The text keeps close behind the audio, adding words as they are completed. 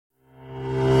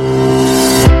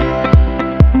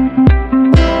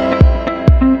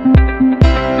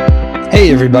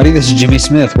everybody. This is Jimmy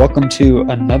Smith. Welcome to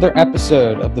another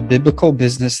episode of the Biblical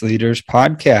Business Leaders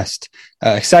Podcast.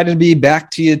 Excited to be back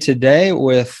to you today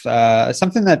with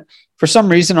something that for some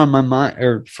reason on my mind,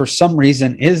 or for some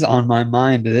reason is on my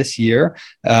mind this year.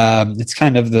 It's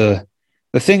kind of the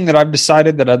thing that I've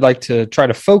decided that I'd like to try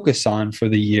to focus on for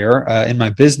the year in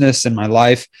my business, in my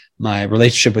life, my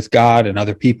relationship with God and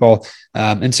other people.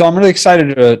 And so I'm really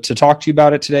excited to talk to you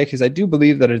about it today because I do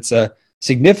believe that it's a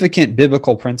significant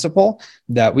biblical principle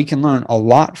that we can learn a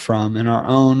lot from in our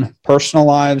own personal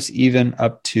lives, even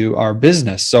up to our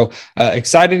business. So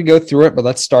excited to go through it, but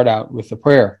let's start out with a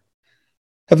prayer.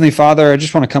 Heavenly Father, I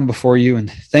just want to come before you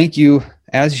and thank you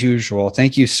as usual.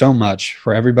 Thank you so much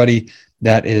for everybody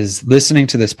that is listening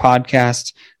to this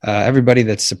podcast, everybody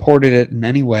that's supported it in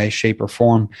any way, shape, or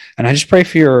form. And I just pray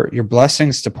for your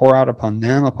blessings to pour out upon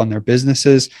them, upon their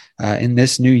businesses in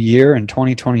this new year in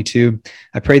 2022.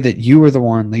 I pray that you are the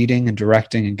one leading and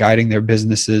directing and guiding their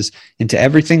businesses into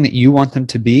everything that you want them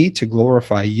to be, to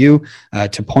glorify you,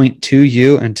 to point to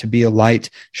you, and to be a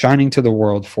light shining to the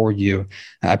world for you.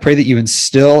 I pray that you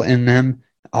instill in them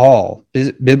all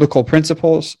biblical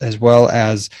principles as well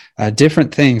as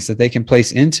different things that they can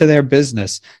place into their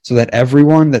business so that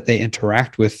everyone that they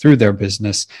interact with through their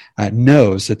business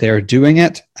knows that they are doing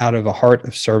it out of a heart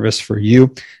of service for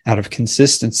you, out of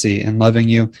consistency in loving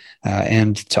you,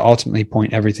 and to ultimately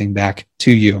point everything back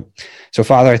to you. So,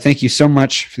 Father, I thank you so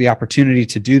much for the opportunity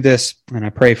to do this, and I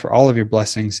pray for all of your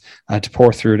blessings to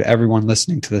pour through to everyone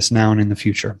listening to this now and in the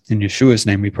future. In Yeshua's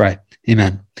name we pray.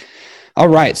 Amen. All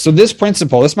right. So this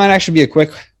might actually be a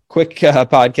quick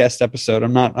podcast episode.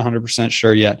 I'm not 100%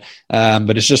 sure yet,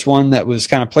 but it's just one that was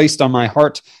kind of placed on my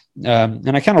heart. And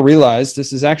I kind of realized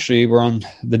we're on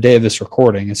the day of this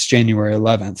recording. It's January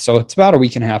 11th. So it's about a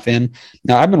week and a half in.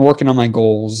 Now I've been working on my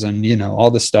goals and,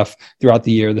 all this stuff throughout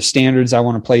the year, the standards I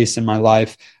want to place in my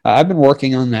life. I've been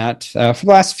working on that for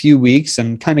the last few weeks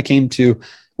and kind of came to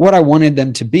what I wanted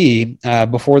them to be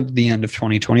before the end of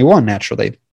 2021,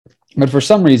 naturally. But for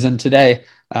some reason today,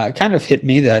 it kind of hit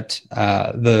me that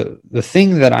the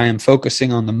thing that I am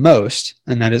focusing on the most,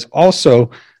 and that is also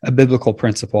a biblical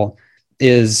principle,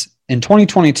 is in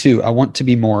 2022, I want to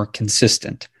be more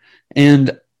consistent.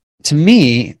 And to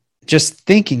me, just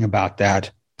thinking about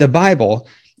that, the Bible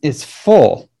is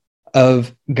full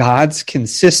of God's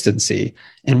consistency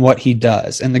in what he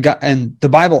does. And the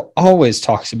Bible always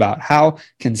talks about how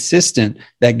consistent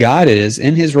that God is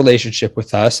in his relationship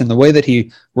with us and the way that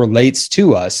he relates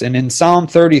to us. And in Psalm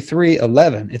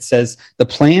 33:11, it says, "The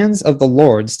plans of the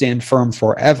Lord stand firm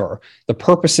forever, the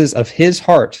purposes of his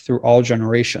heart through all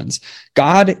generations."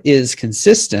 God is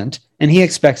consistent, and he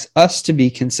expects us to be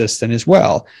consistent as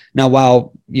well. Now,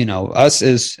 while, us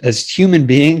as human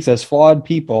beings, as flawed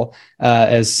people,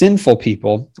 as sinful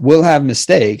people, will have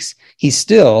mistakes, he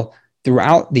still,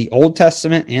 throughout the Old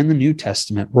Testament and the New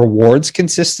Testament, rewards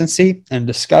consistency and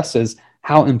discusses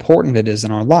how important it is in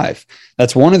our life.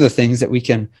 That's one of the things that we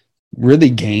can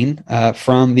really gain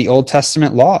from the Old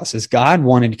Testament laws, is God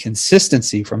wanted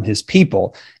consistency from his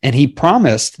people, and he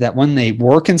promised that when they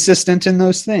were consistent in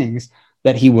those things,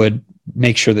 that he would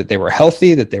make sure that they were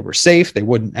healthy, that they were safe, they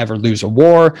wouldn't ever lose a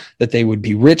war, that they would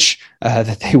be rich,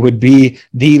 that they would be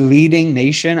the leading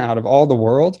nation out of all the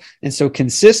world. And so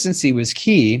consistency was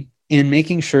key in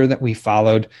making sure that we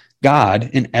followed God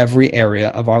in every area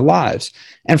of our lives.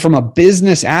 And from a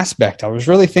business aspect, I was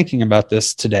really thinking about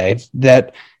this today,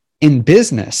 that in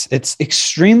business, it's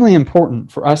extremely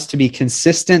important for us to be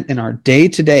consistent in our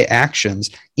day-to-day actions,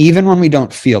 even when we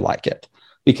don't feel like it.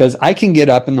 Because I can get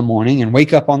up in the morning and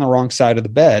wake up on the wrong side of the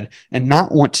bed and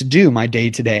not want to do my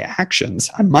day-to-day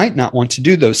actions. I might not want to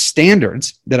do those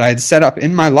standards that I had set up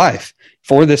in my life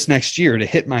for this next year to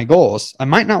hit my goals. I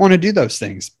might not want to do those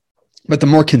things. But the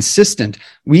more consistent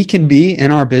we can be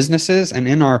in our businesses and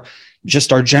in our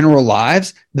general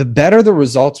lives, the better the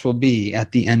results will be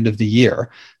at the end of the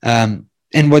year. And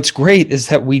what's great is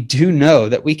that we do know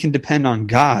that we can depend on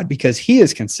God because he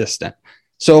is consistent.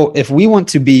 So if we want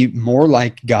to be more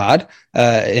like God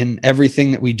in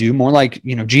everything that we do, more like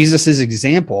Jesus's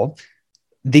example,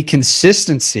 the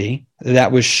consistency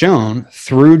that was shown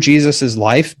through Jesus's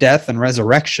life, death, and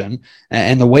resurrection,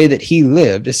 and the way that he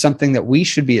lived is something that we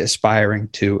should be aspiring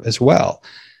to as well.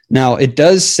 Now, it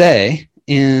does say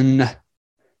in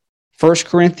 1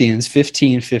 Corinthians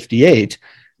 15:58,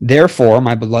 "Therefore,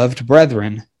 my beloved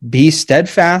brethren, be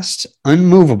steadfast,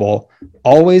 unmovable,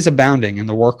 always abounding in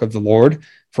the work of the Lord,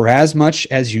 for as much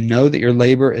as you know that your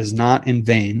labor is not in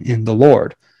vain in the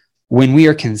Lord." When we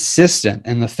are consistent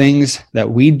in the things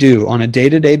that we do on a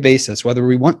day-to-day basis, whether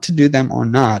we want to do them or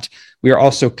not, we are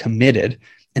also committed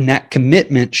And that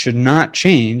commitment should not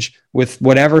change with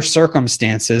whatever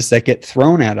circumstances that get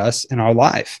thrown at us in our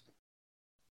life.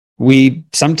 We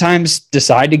sometimes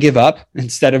decide to give up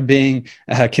instead of being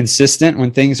consistent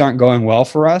when things aren't going well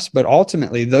for us. But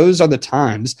ultimately, those are the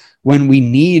times when we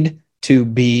need to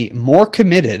be more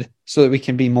committed so that we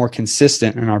can be more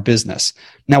consistent in our business.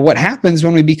 Now, what happens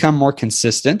when we become more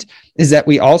consistent is that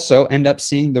we also end up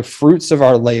seeing the fruits of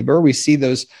our labor. We see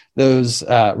those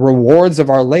rewards of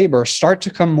our labor start to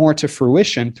come more to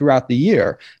fruition throughout the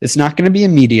year. It's not going to be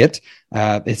immediate.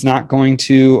 It's not going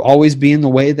to always be in the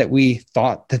way that we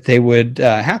thought that they would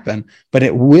happen, but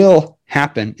it will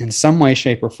happen in some way,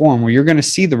 shape, or form where you're going to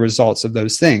see the results of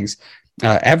those things.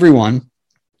 Everyone,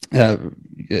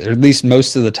 at least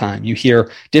most of the time, you hear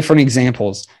different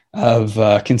examples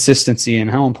of consistency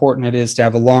and how important it is to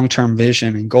have a long-term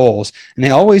vision and goals. And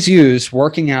they always use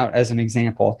working out as an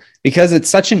example because it's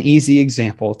such an easy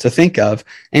example to think of.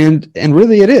 And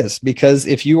really it is, because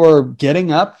if you are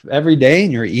getting up every day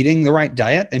and you're eating the right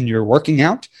diet and you're working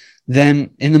out,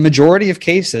 then in the majority of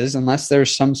cases, unless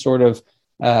there's some sort of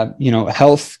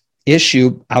health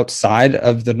issue outside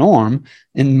of the norm,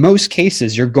 in most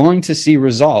cases, you're going to see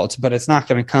results, but it's not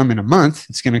going to come in a month.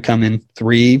 It's going to come in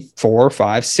 3, 4,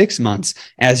 5, 6 months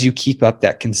as you keep up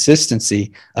that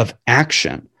consistency of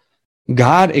action.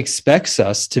 God expects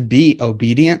us to be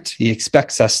obedient. He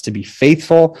expects us to be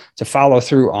faithful, to follow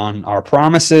through on our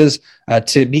promises,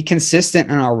 to be consistent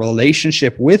in our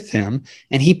relationship with Him.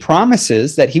 And He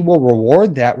promises that He will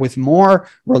reward that with more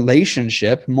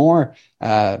relationship, more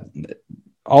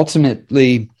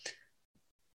ultimately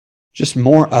just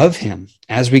more of Him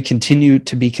as we continue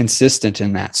to be consistent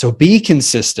in that. So be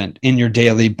consistent in your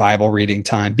daily Bible reading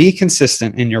time, be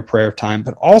consistent in your prayer time,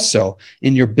 but also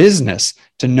in your business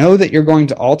to know that you're going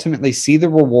to ultimately see the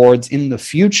rewards in the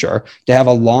future. To have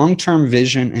a long-term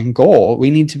vision and goal, we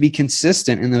need to be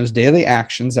consistent in those daily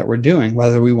actions that we're doing,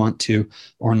 whether we want to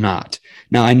or not.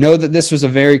 Now, I know that this was a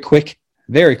very quick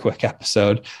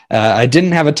episode. I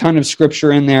didn't have a ton of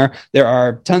scripture in there. There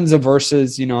are tons of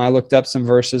verses. I looked up some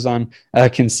verses on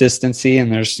consistency,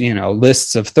 and there's,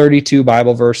 lists of 32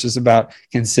 Bible verses about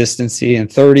consistency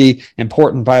and 30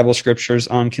 important Bible scriptures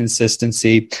on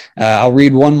consistency. I'll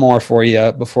read one more for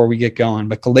you before we get going.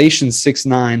 But Galatians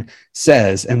 6:9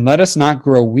 says, "And let us not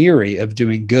grow weary of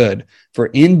doing good, for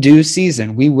in due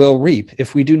season we will reap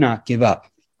if we do not give up."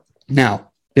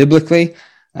 Now, biblically,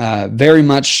 very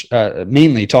much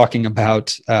mainly talking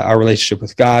about our relationship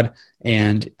with God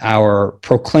and our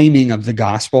proclaiming of the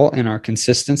gospel and our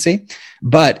consistency,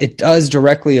 but it does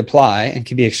directly apply and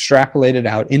can be extrapolated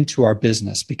out into our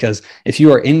business. Because if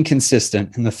you are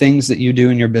inconsistent in the things that you do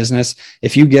in your business,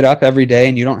 if you get up every day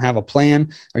and you don't have a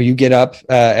plan, or you get up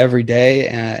every day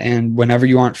and whenever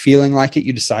you aren't feeling like it,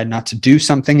 you decide not to do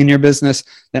something in your business,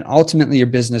 then ultimately your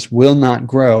business will not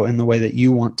grow in the way that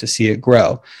you want to see it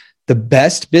grow. The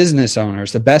best business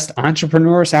owners, the best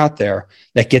entrepreneurs out there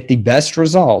that get the best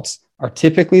results are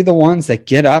typically the ones that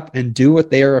get up and do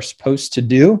what they are supposed to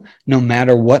do, no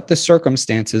matter what the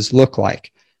circumstances look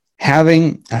like.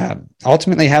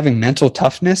 Ultimately having mental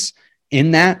toughness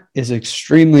in that is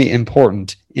extremely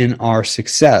important in our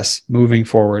success moving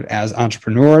forward as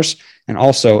entrepreneurs and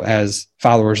also as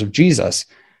followers of Jesus.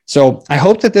 So I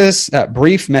hope that this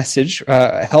brief message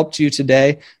helped you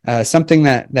today, something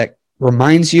that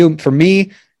reminds you. For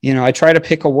me, I try to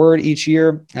pick a word each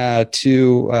year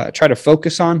to try to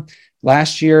focus on.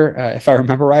 Last year, if I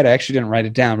remember right, I actually didn't write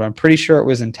it down, but I'm pretty sure it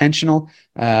was intentional,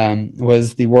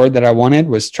 was the word that I wanted,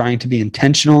 was trying to be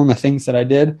intentional in the things that I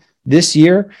did. This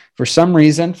year, for some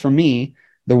reason, for me,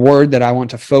 the word that I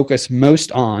want to focus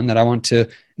most on, that I want to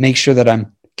make sure that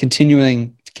I'm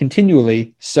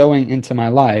continually sowing into my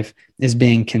life, is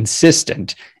being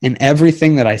consistent in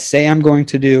everything that I say I'm going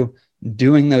to do,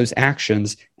 doing those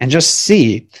actions, and just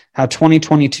see how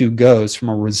 2022 goes from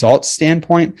a results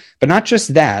standpoint. But not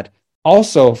just that,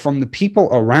 also from the people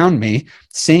around me,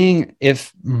 seeing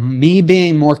if me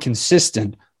being more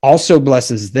consistent also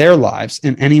blesses their lives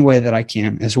in any way that I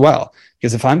can as well.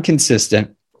 Because if I'm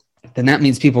consistent, then that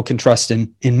means people can trust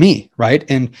in me, right?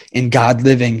 And in God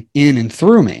living in and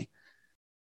through me,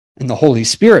 and the Holy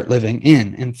Spirit living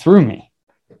in and through me,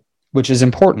 which is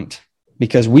important.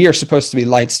 Because we are supposed to be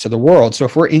lights to the world. So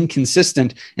if we're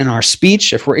inconsistent in our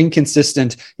speech, if we're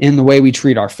inconsistent in the way we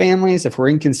treat our families, if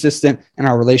we're inconsistent in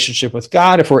our relationship with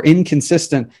God, if we're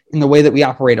inconsistent in the way that we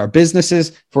operate our businesses,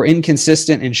 if we're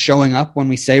inconsistent in showing up when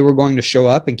we say we're going to show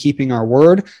up and keeping our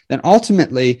word, then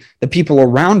ultimately the people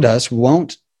around us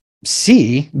won't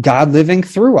see God living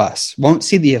through us, won't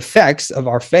see the effects of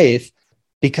our faith,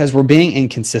 because we're being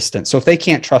inconsistent. So if they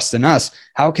can't trust in us,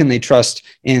 how can they trust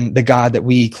in the God that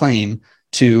we claim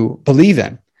to believe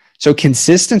in. So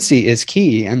consistency is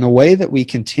key. And the way that we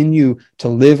continue to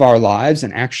live our lives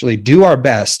and actually do our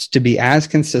best to be as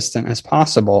consistent as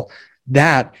possible,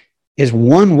 that is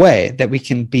one way that we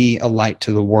can be a light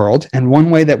to the world, and one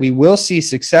way that we will see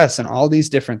success in all these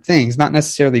different things, not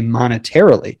necessarily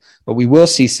monetarily, but we will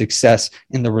see success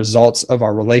in the results of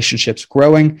our relationships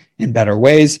growing in better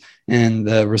ways, and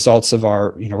the results of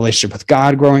our relationship with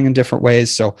God growing in different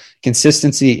ways. So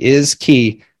consistency is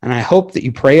key. And I hope that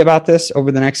you pray about this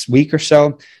over the next week or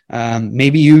so.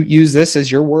 Maybe you use this as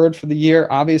your word for the year.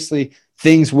 Obviously,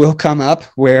 things will come up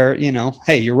where,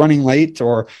 hey, you're running late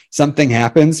or something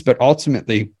happens, but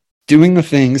ultimately doing the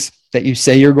things that you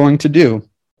say you're going to do,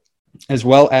 as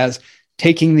well as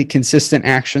taking the consistent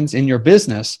actions in your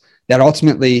business that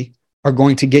ultimately are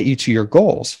going to get you to your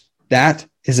goals. That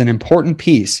is an important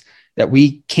piece that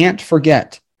we can't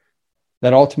forget,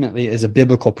 that ultimately is a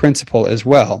biblical principle as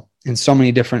well in so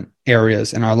many different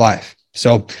areas in our life.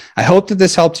 So I hope that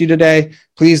this helped you today.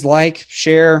 Please like,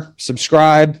 share,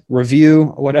 subscribe, review,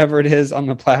 whatever it is on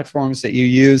the platforms that you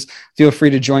use. Feel free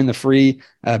to join the free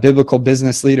Biblical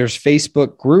Business Leaders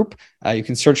Facebook group. You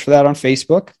can search for that on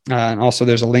Facebook. And also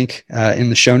there's a link in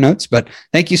the show notes. But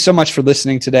thank you so much for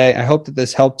listening today. I hope that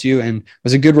this helped you and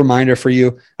was a good reminder for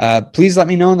you. Please let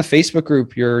me know in the Facebook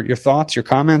group your thoughts, your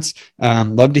comments.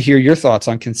 Love to hear your thoughts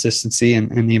on consistency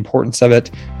and the importance of it,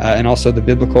 and also the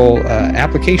biblical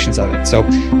applications of it. So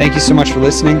thank you so much for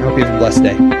listening. I hope you have a blessed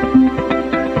day.